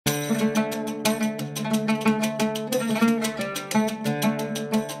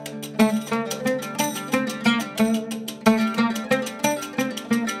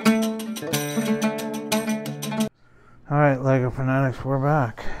Alright, LEGO Fanatics, we're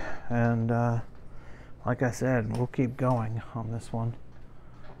back, and like I said, we'll keep going on this one.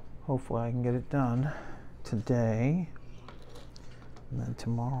 Hopefully I can get it done today, and then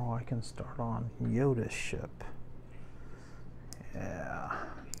tomorrow I can start on Yoda's ship. Yeah.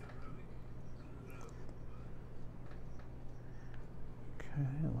 Okay,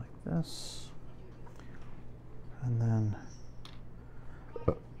 like this, and then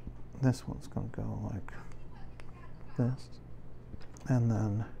this one's going to go like this, and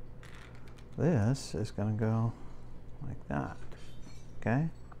then this is going to go like that. Okay,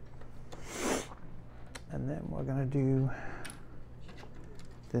 and then we're going to do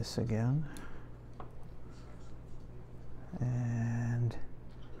this again, and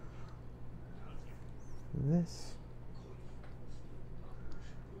this,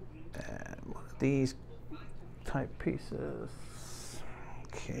 and one of these type pieces.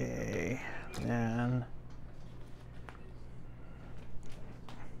 Okay, and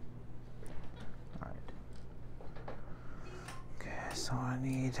so I'm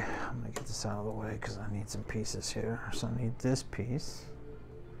going to get this out of the way because I need some pieces here. So I need this piece.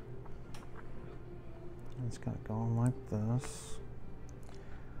 It's going to go on like this.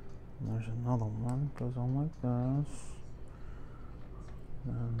 And there's another one, goes on like this.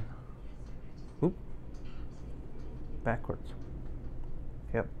 And oop, backwards.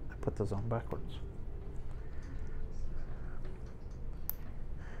 Yep, I put those on backwards.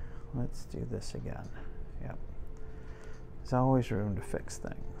 Let's do this again. Yep. There's always room to fix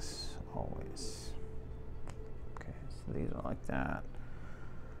things, always. Okay, so these are like that,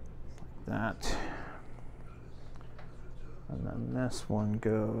 and then this one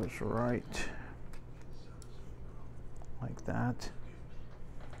goes right like that.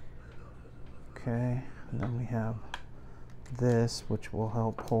 Okay, and then we have this, which will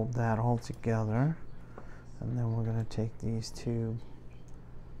help hold that all together, and then we're going to take these two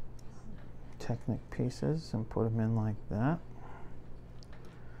Technic pieces and put them in like that.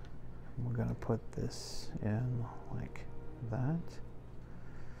 And we're going to put this in like that.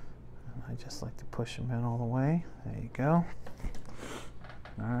 And I just like to push them in all the way. There you go.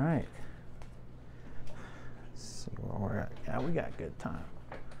 All right. Let's see where we're at. Yeah, we got good time.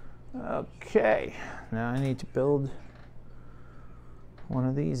 Okay. Now I need to build one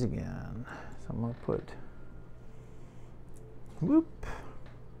of these again. So I'm going to put whoop.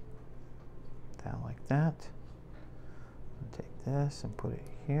 That like that. And take this and put it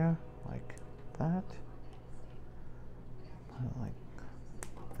here like that. Put it like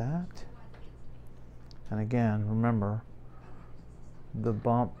that. And again, remember, the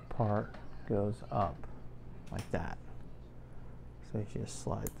bump part goes up like that. So you just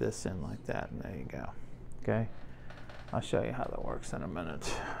slide this in like that, and there you go. Okay, I'll show you how that works in a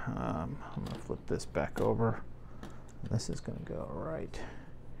minute. I'm going to flip this back over. This is going to go right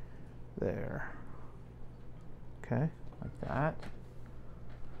there. Okay, like that.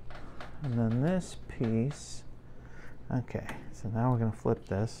 And then this piece. Okay, so now we're going to flip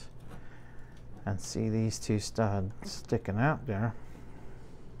this and see these two studs sticking out there.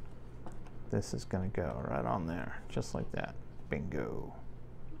 This is going to go right on there, just like that. Bingo.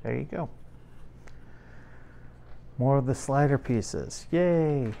 There you go. More of the slider pieces.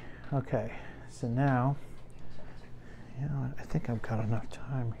 Yay! Okay, so now, you know, I think I've got enough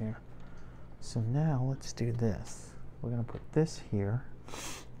time here. So now let's do this. We're going to put this here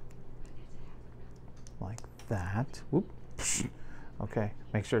like that. Whoop. Okay,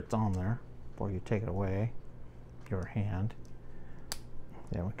 make sure it's on there before you take it away. Your hand.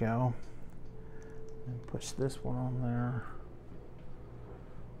 There we go. And push this one on there.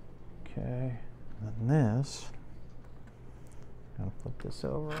 Okay, and then this. I'm going to flip this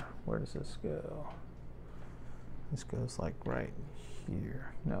over. Where does this go? This goes like right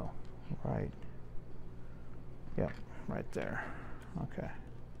here. No. Right. Yep, right there. Okay.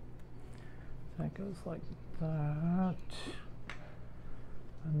 That goes like that.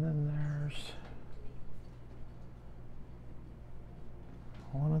 And then there's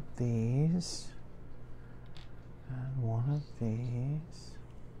one of these and one of these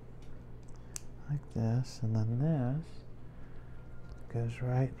like this, and then this goes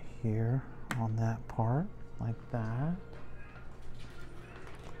right here on that part like that.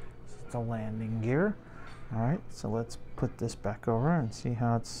 The landing gear. All right, so let's put this back over and see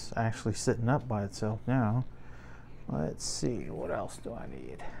how it's actually sitting up by itself now. Let's see, what else do I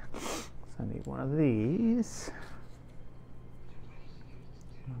need? So I need one of these.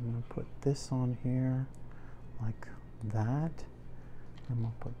 I'm going to put this on here like that. I'm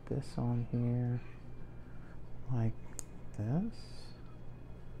going to put this on here like this.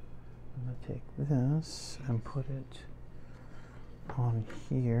 I'm going to take this and put it on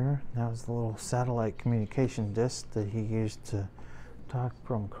here. That was the little satellite communication disc that he used to talk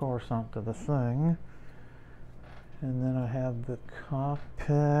from Coruscant to the thing. And then I have the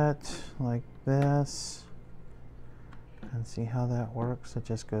cockpit like this. And see how that works? It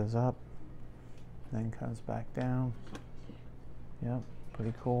just goes up, then comes back down. Yep,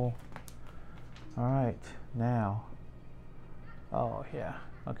 pretty cool. All right, now, oh yeah,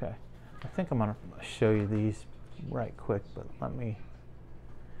 okay. I think I'm gonna show you these right quick, but let me,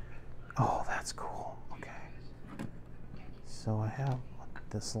 oh, that's cool, okay. So I have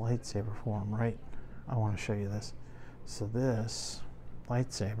this lightsaber for him, right? I wanna show you this. So this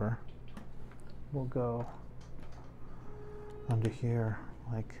lightsaber will go under here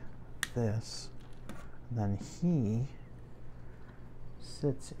like this. And then he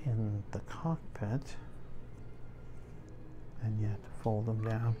sits in the cockpit, and you have to fold them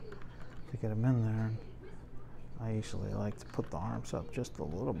down to get them in there. And I usually like to put the arms up just a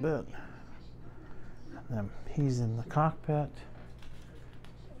little bit. And then he's in the cockpit,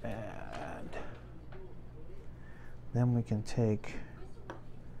 and then we can take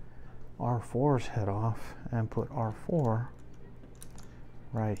R4's head off and put R4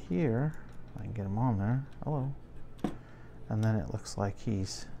 right here. I can get him on there. Hello. And then it looks like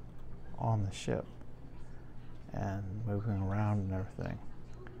he's on the ship and moving around and everything.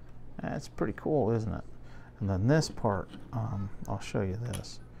 That's pretty cool, isn't it? And then this part, I'll show you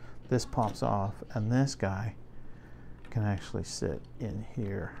this. This pops off, and this guy can actually sit in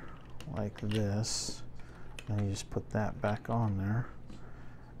here like this. And you just put that back on there,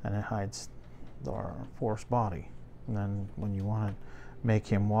 and it hides our force body. And then when you want to make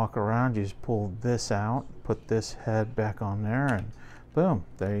him walk around, you just pull this out, put this head back on there, and boom,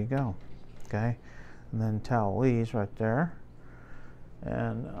 there you go. Okay, and then Tawn We's right there.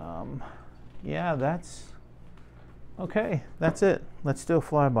 And yeah, that's okay. That's it. Let's do a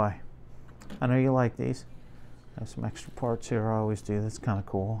flyby. I know you like these. I have some extra parts here. I always do. That's kind of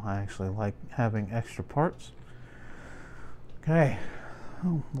cool. I actually like having extra parts. Okay,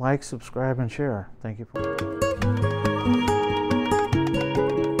 like, subscribe, and share. Thank you for